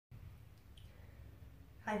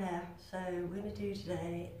Hi there, so we're going to do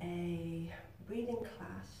today a breathing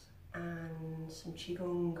class and some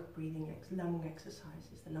Qigong breathing lung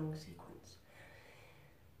exercises, the lung sequence.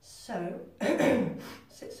 So,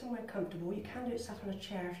 sit somewhere comfortable. You can do it sat on a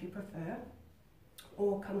chair if you prefer,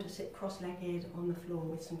 or come to sit cross-legged on the floor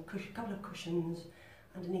with some couple of cushions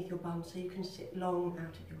underneath your bum so you can sit long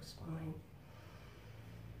out of your spine.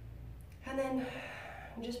 And then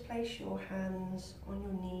just place your hands on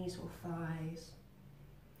your knees or thighs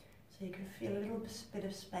so you can feel a little bit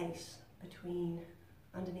of space between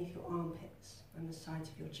underneath your armpits and the sides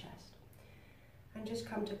of your chest. And just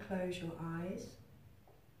come to close your eyes.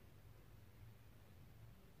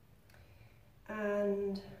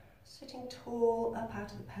 And sitting tall up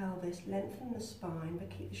out of the pelvis, lengthen the spine but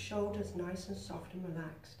keep the shoulders nice and soft and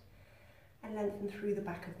relaxed, and lengthen through the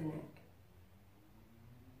back of the neck.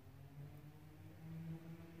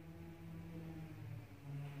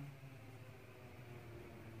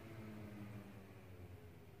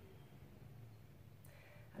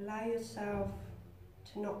 Allow yourself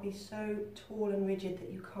to not be so tall and rigid that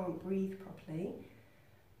you can't breathe properly,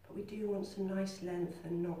 but we do want some nice length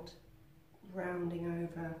and not rounding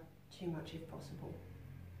over too much if possible.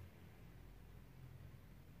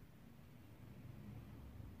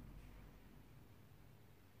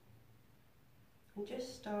 And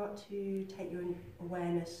just start to take your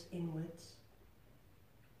awareness inwards.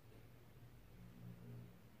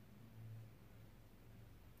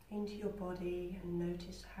 Into your body and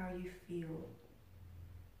notice how you feel.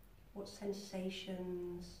 What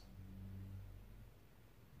sensations,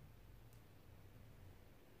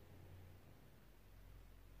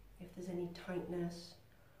 if there's any tightness,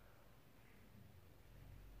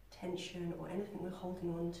 tension or anything we're holding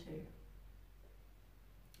on to.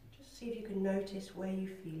 Just see if you can notice where you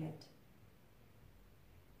feel it.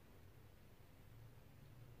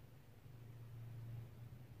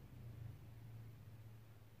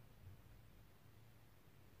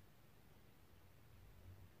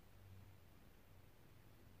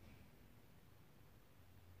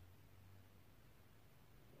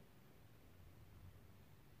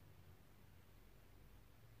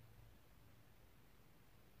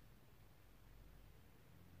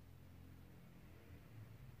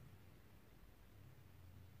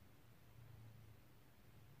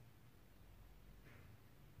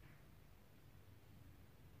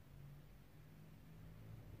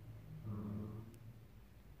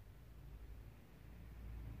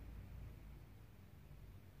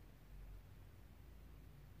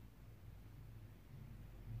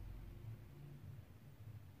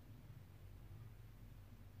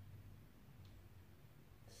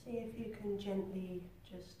 See if you can gently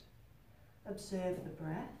just observe the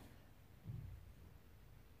breath.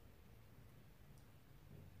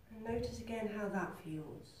 And notice again how that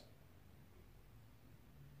feels.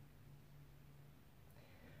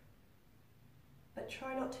 But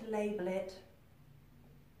try not to label it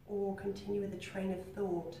or continue with a train of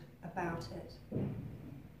thought about it.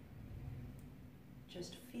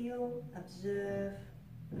 Just feel, observe,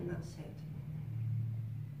 and that's it.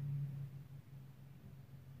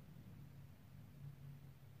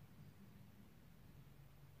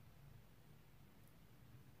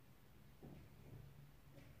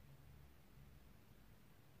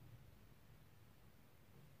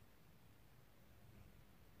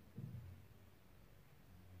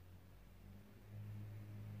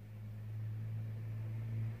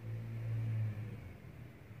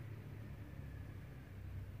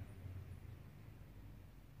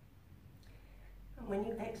 When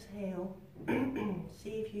you exhale,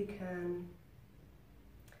 see if you can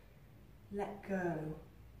let go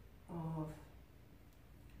of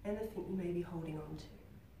anything you may be holding on to.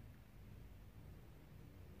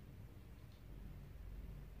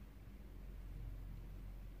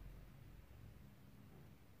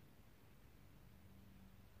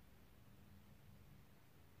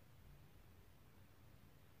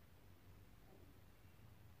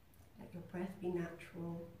 Let your breath be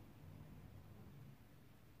natural.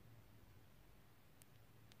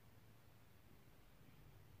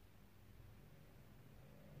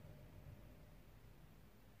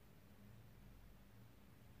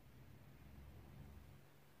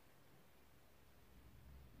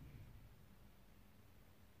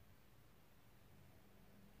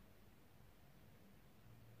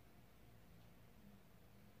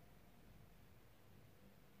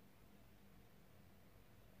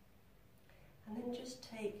 And then just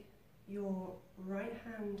take your right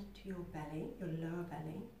hand to your belly, your lower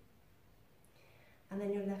belly, and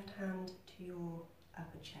then your left hand to your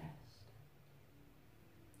upper chest,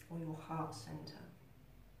 or your heart center.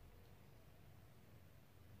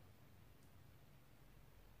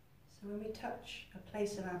 So when we touch a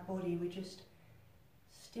place of our body, we're just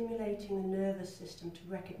stimulating the nervous system to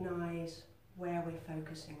recognise where we're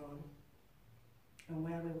focusing on and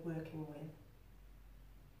where we're working with.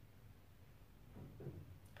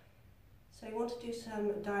 So you want to do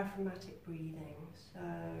some diaphragmatic breathing. So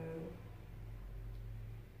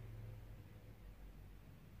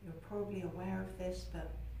you're probably aware of this,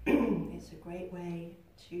 but it's a great way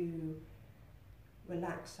to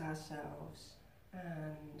relax ourselves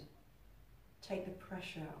and take the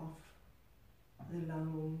pressure off the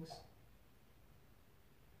lungs.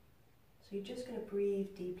 So you're just going to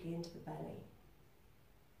breathe deeply into the belly.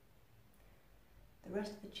 The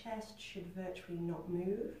rest of the chest should virtually not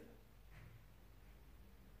move.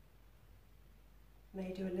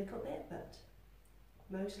 May do a little bit, but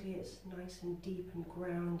mostly it's nice and deep and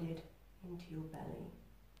grounded into your belly.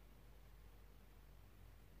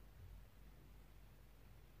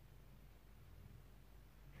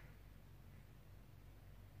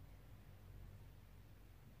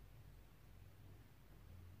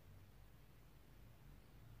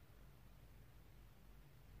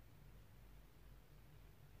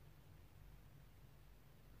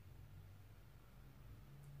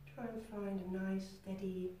 Try and find a nice,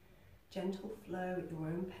 steady, gentle flow at your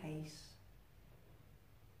own pace.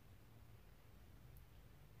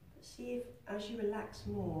 But see if, as you relax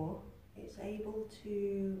more, it's able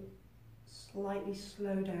to slightly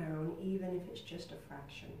slow down, even if it's just a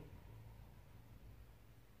fraction.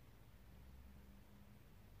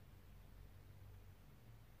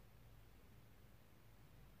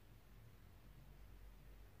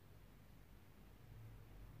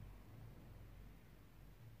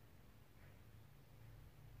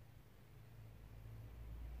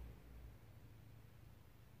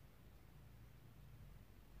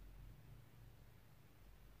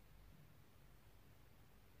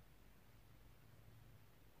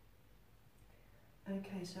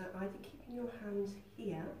 Okay, so either keeping your hands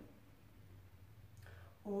here,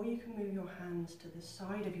 or you can move your hands to the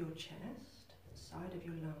side of your chest, the side of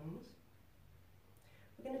your lungs.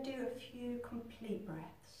 We're going to do a few complete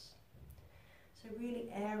breaths. So really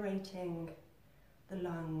aerating the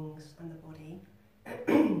lungs and the body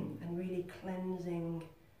and really cleansing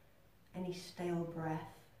any stale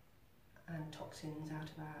breath and toxins out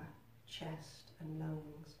of our chest and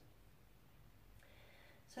lungs.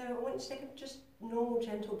 So I want you to take a just normal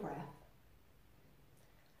gentle breath,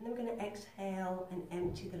 and then we're going to exhale and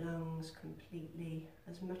empty the lungs completely,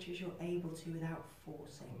 as much as you're able to without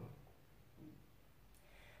forcing.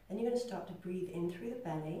 Then you're going to start to breathe in through the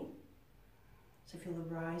belly, so feel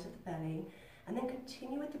the rise of the belly, and then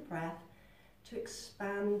continue with the breath to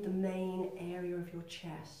expand the main area of your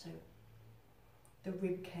chest, so the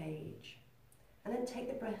rib cage, and then take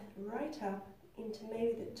the breath right up into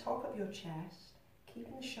maybe the top of your chest,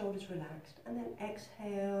 keeping the shoulders relaxed, and then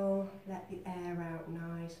exhale, let the air out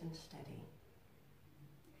nice and steady.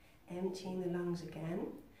 Emptying the lungs again,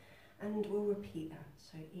 and we'll repeat that.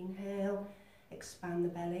 So inhale, expand the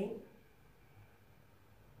belly,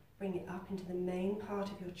 bring it up into the main part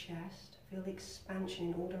of your chest, feel the expansion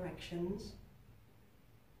in all directions,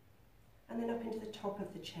 and then up into the top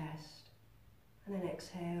of the chest, and then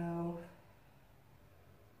exhale,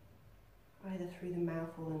 either through the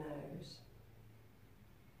mouth or the nose.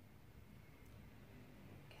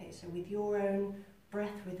 Okay, so with your own breath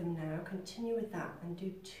rhythm now, continue with that and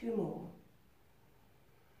do 2 more.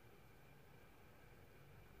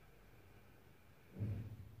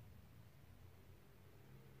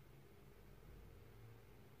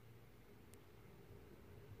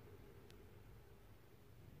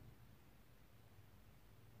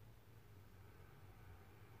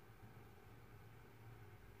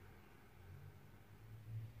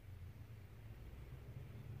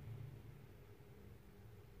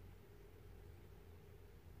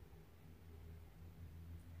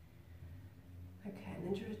 Okay, and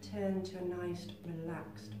then to return to a nice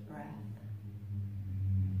relaxed breath.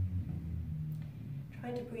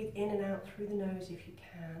 Trying to breathe in and out through the nose if you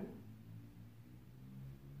can.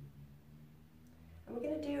 And we're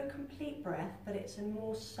going to do a complete breath, but it's a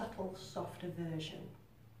more subtle, softer version.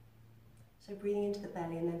 So breathing into the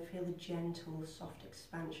belly and then feel the gentle, soft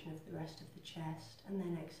expansion of the rest of the chest, and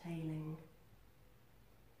then exhaling.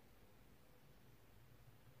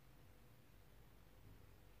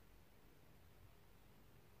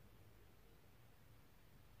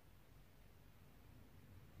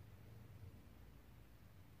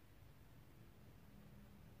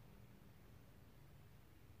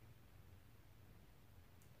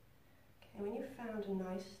 When you've found a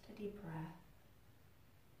nice steady breath,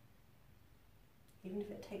 even if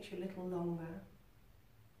it takes you a little longer,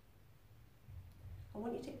 I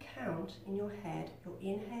want you you to count in your head your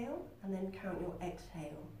inhale and then count your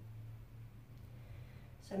exhale.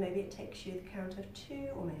 So maybe it takes you the count of 2,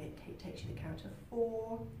 or maybe it takes you the count of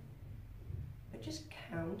 4. But just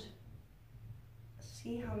count.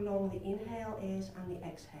 See how long the inhale is and the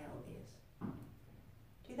exhale is.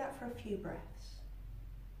 Do that for a few breaths.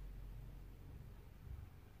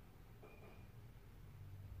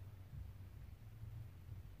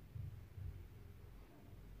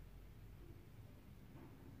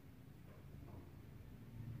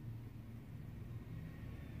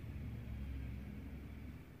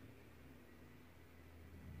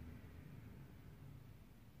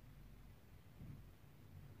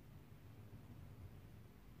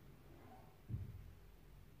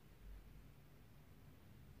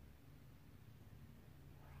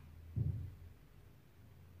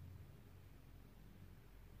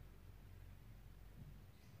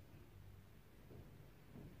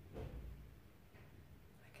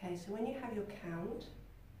 Okay, so when you have your count,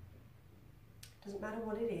 doesn't matter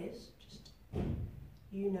what it is, just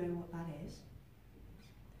you know what that is.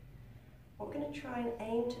 What we're going to try and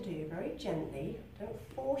aim to do very gently, don't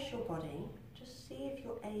force your body, just see if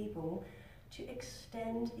you're able to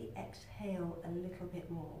extend the exhale a little bit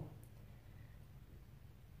more.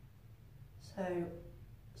 So,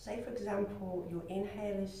 say for example, your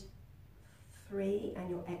inhale is 3 and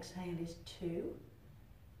your exhale is 2.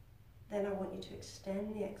 Then I want you to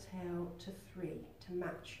extend the exhale to 3 to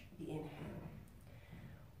match the inhale.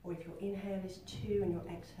 Or if your inhale is 2 and your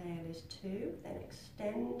exhale is 2, then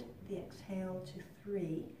extend the exhale to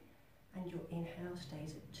 3 and your inhale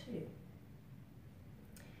stays at 2.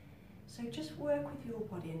 So just work with your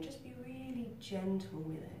body and just be really gentle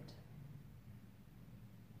with it.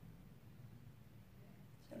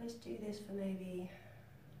 So let's do this for maybe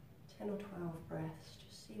 10 or 12 breaths.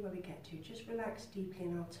 Just see where we get to. Just relax deeply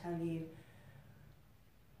and I'll tell you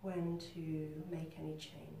when to make any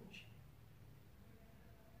change.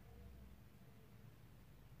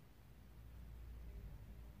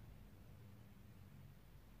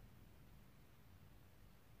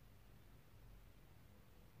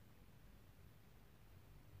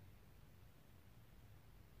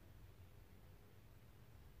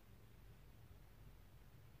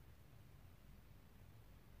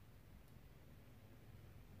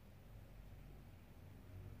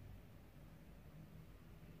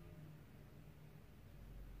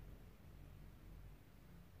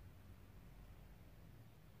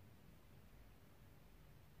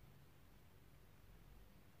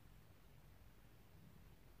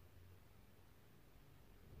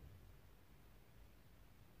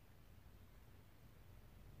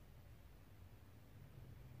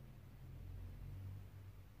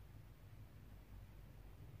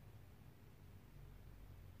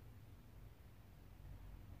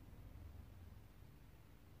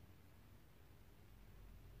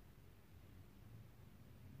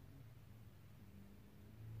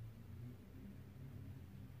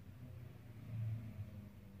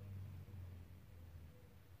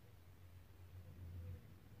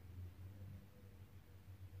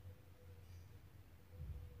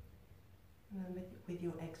 Remember with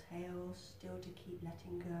your exhales still to keep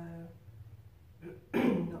letting go,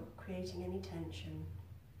 not creating any tension,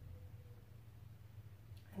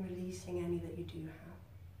 and releasing any that you do have.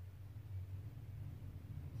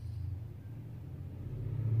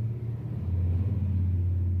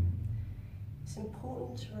 It's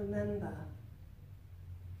important to remember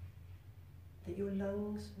that your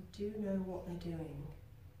lungs do know what they're doing.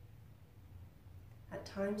 At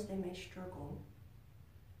times they may struggle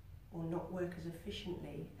or not work as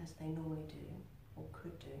efficiently as they normally do or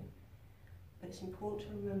could do, but it's important to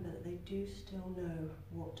remember that they do still know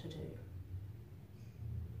what to do.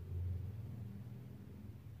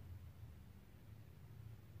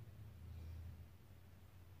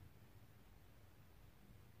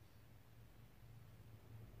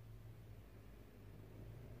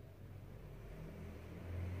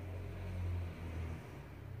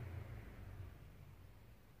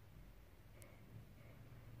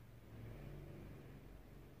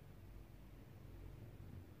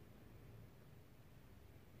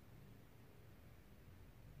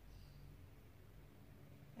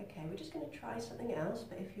 Okay, we're just going to try something else,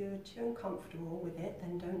 but if you're too uncomfortable with it,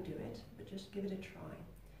 then don't do it, but just give it a try.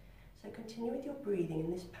 So continue with your breathing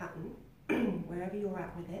in this pattern, wherever you're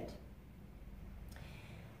at with it.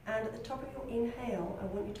 And at the top of your inhale, I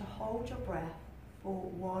want you to hold your breath for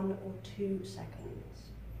 1 or 2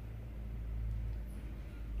 seconds.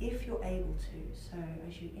 If you're able to, so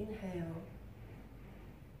as you inhale,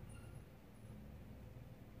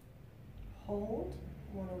 hold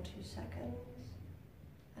 1 or 2 seconds,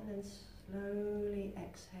 and then Slowly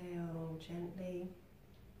exhale gently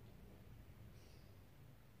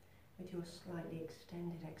with your slightly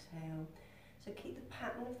extended exhale. So keep the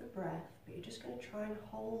pattern of the breath, but you're just going to try and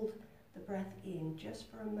hold the breath in just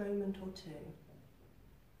for a moment or two.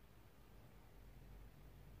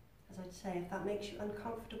 As I'd say, if that makes you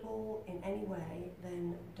uncomfortable in any way,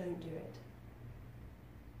 then don't do it.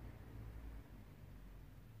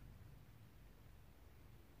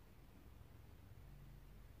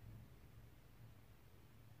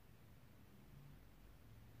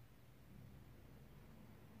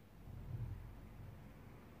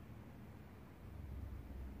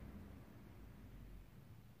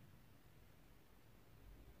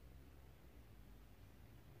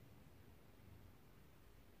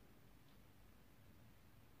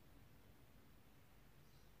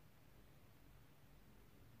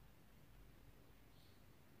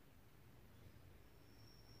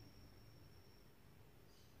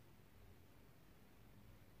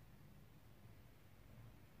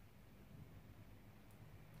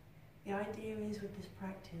 The idea is with this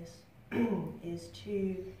practice is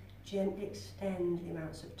to gently extend the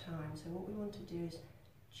amounts of time. So what we want to do is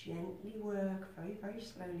gently work, very, very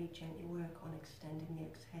slowly, gently work on extending the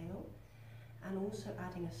exhale and also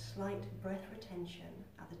adding a slight breath retention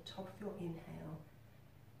at the top of your inhale.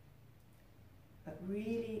 But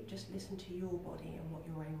really just listen to your body and what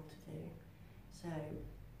you're able to do. So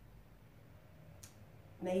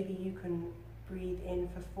maybe you can breathe in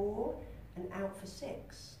for 4 and out for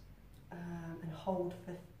 6. And hold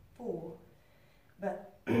for 4,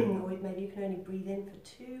 but or maybe you can only breathe in for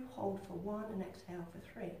 2, hold for 1 and exhale for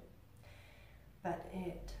 3. But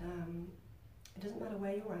it doesn't matter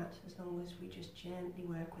where you're at as long as we just gently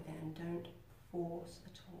work with it and don't force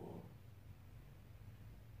at all.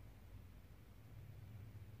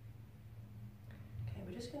 Okay,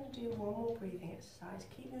 we're just going to do one more breathing exercise.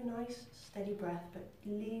 Keep your nice steady breath, but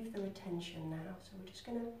leave the retention now. So we're just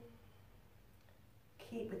going to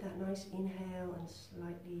keep with that nice inhale and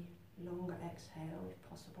slightly longer exhale if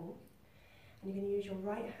possible. And you're going to use your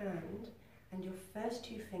right hand and your first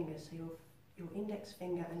 2 fingers, so your index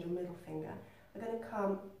finger and your middle finger, are going to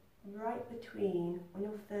come right between, on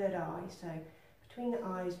your third eye, so between the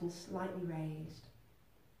eyes and slightly raised.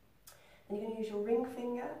 And you're going to use your ring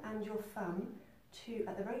finger and your thumb to,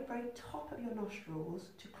 at the very, very top of your nostrils,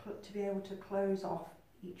 to be able to close off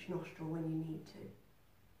each nostril when you need to.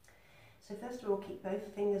 So first of all, keep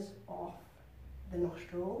both fingers off the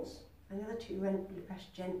nostrils, and the other 2 press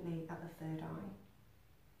gently at the third eye.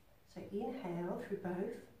 So inhale through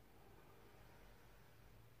both.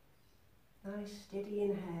 Nice steady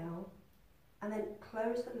inhale, and then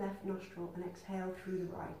close the left nostril and exhale through the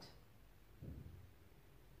right.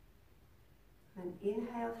 And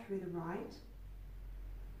inhale through the right,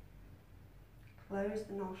 close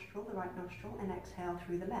the nostril, the right nostril, and exhale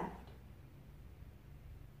through the left.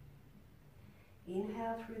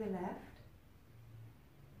 Inhale through the left,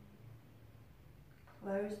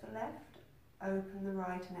 close the left, open the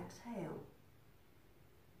right and exhale.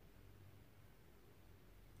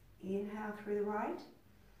 Inhale through the right,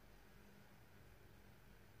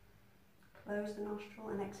 close the nostril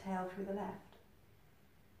and exhale through the left.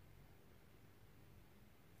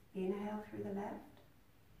 Inhale through the left,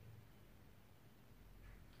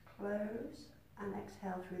 close and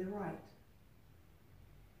exhale through the right.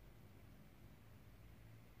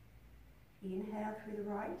 Inhale through the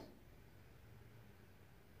right,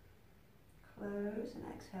 close and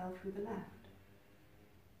exhale through the left.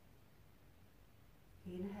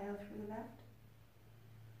 Inhale through the left,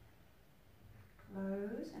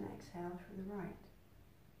 close and exhale through the right.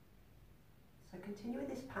 So continue with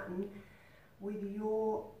this pattern with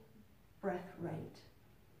your breath rate,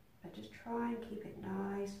 but just try and keep it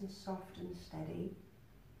nice and soft and steady.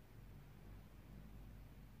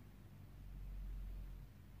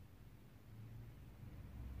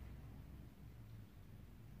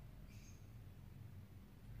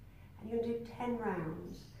 And you're going to do 10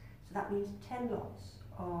 rounds, so that means 10 lots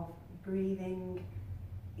of breathing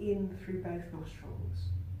in through both nostrils.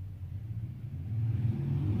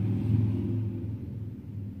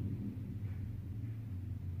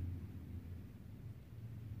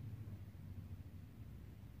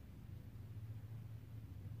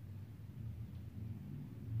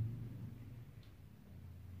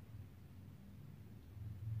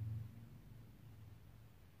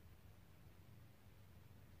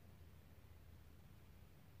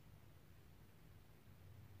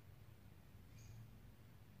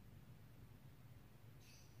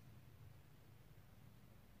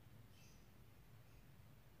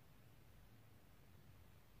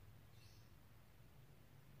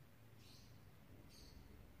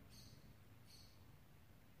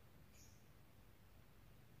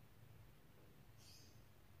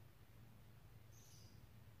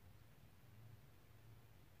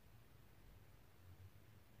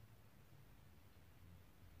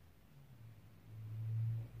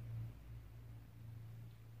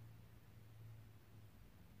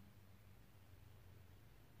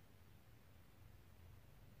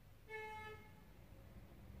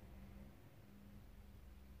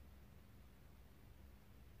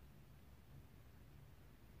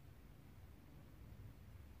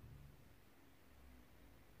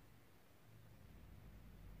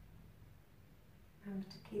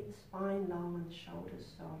 to keep the spine long and the shoulders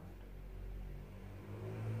soft.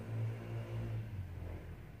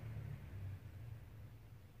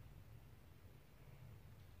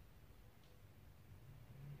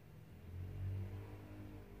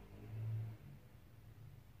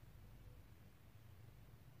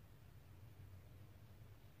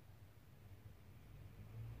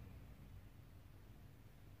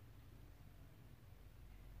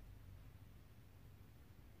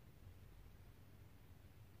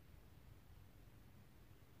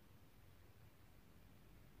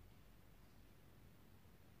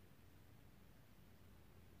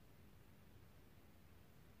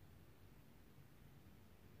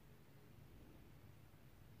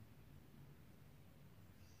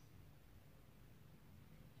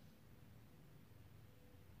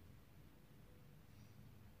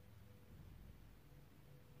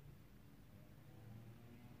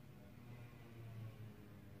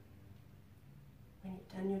 When you've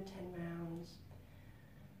done your 10 rounds,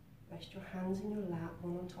 rest your hands in your lap,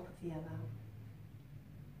 one on top of the other.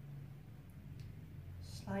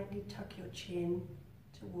 Slightly tuck your chin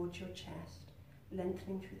towards your chest,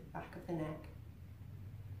 lengthening through the back of the neck.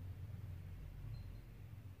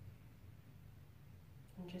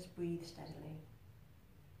 And just breathe steadily.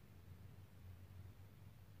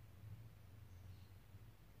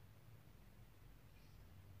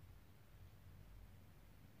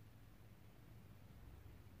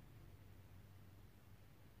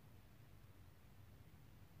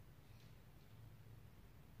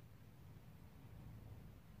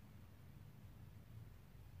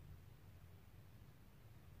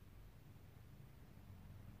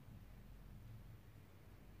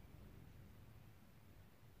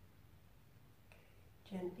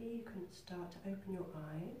 Gently, you can start to open your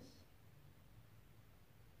eyes.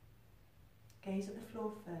 Gaze at the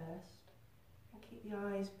floor first and keep the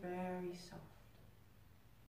eyes very soft.